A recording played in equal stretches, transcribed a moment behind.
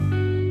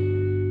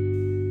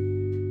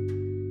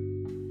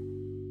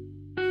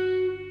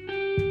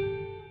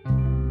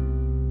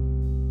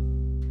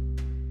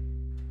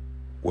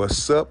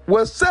What's up?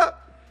 What's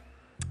up?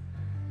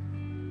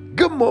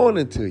 Good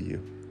morning to you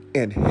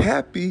and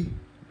happy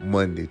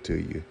Monday to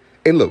you.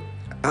 Hey, look,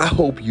 I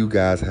hope you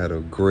guys had a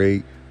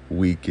great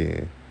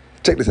weekend.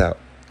 Check this out.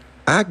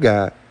 I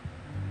got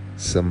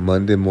some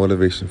Monday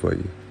motivation for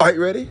you. Are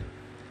you ready?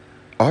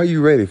 Are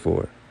you ready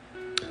for it?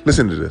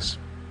 Listen to this.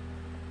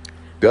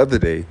 The other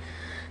day,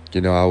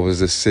 I was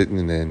just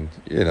sitting and,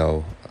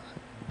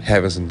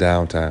 having some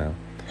downtime,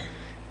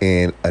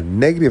 and a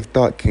negative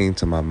thought came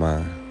to my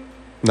mind.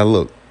 Now,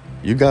 look,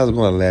 you guys are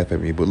going to laugh at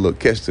me, but look,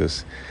 catch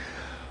this.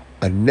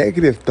 A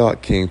negative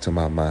thought came to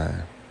my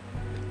mind,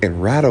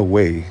 and right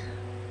away,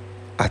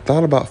 I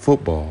thought about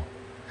football.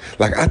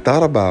 Like, I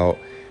thought about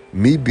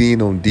me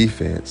being on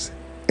defense,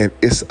 and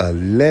it's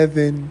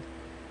 11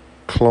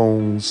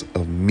 clones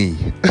of me.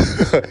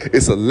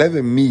 It's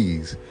 11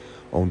 me's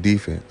on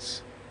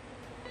defense.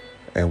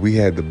 And we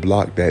had to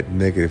block that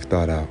negative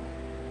thought out.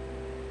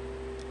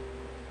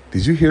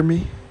 Did you hear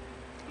me?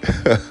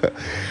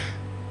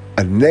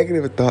 A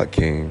negative thought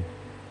came,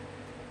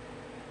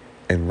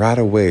 and right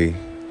away,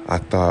 I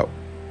thought,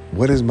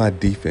 what is my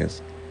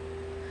defense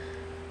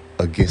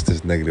against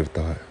this negative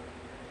thought?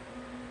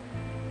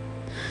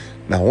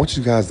 Now, I want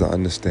you guys to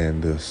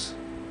understand this.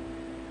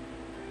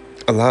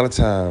 A lot of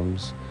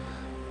times,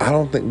 I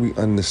don't think we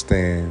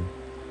understand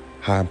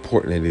how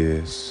important it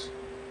is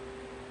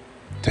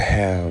to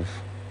have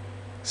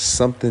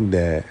something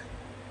that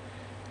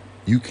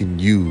you can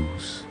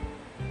use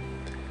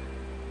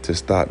to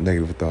stop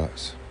negative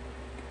thoughts,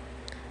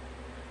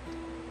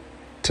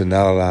 to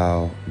not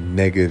allow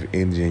negative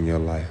energy in your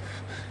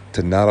life,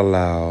 to not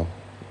allow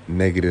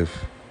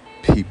negative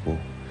people,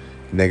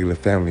 negative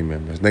family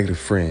members, negative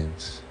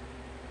friends.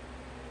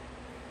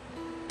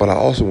 But I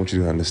also want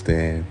you to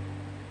understand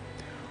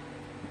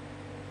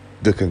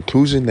the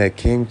conclusion that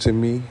came to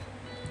me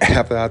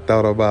after I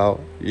thought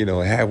about,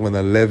 having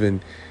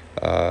 11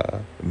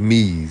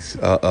 me's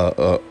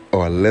or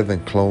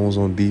 11 clones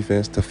on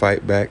defense to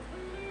fight back.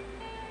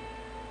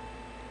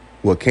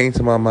 What came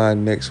to my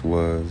mind next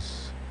was,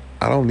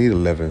 I don't need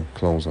 11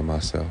 clones of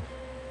myself.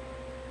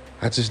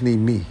 I just need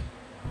me.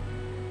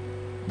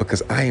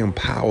 Because I am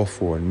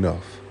powerful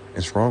enough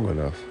and strong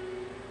enough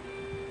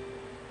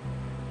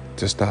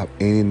to stop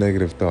any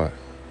negative thought,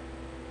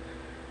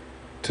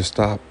 to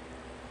stop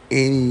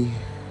any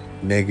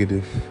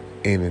negative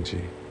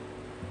energy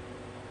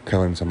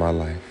coming into my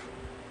life.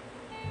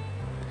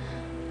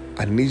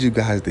 I need you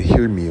guys to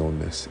hear me on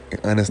this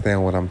and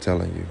understand what I'm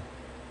telling you.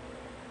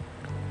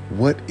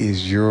 What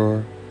is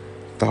your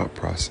thought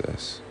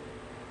process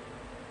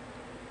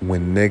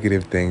when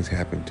negative things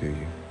happen to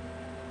you?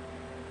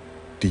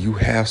 Do you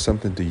have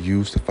something to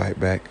use to fight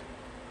back?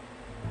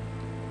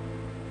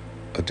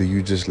 Or do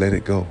you just let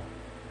it go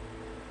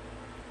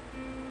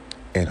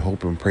and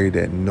hope and pray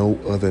that no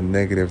other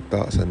negative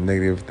thoughts or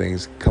negative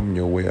things come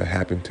your way or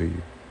happen to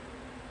you?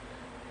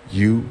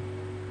 You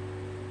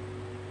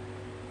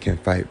can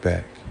fight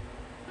back,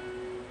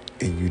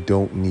 and you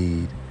don't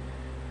need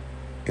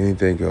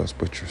anything else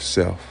but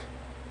yourself.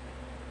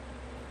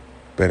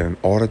 But in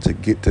order to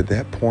get to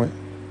that point,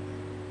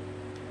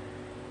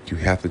 you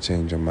have to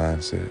change your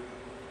mindset.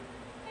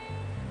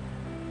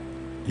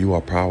 You are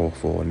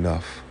powerful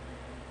enough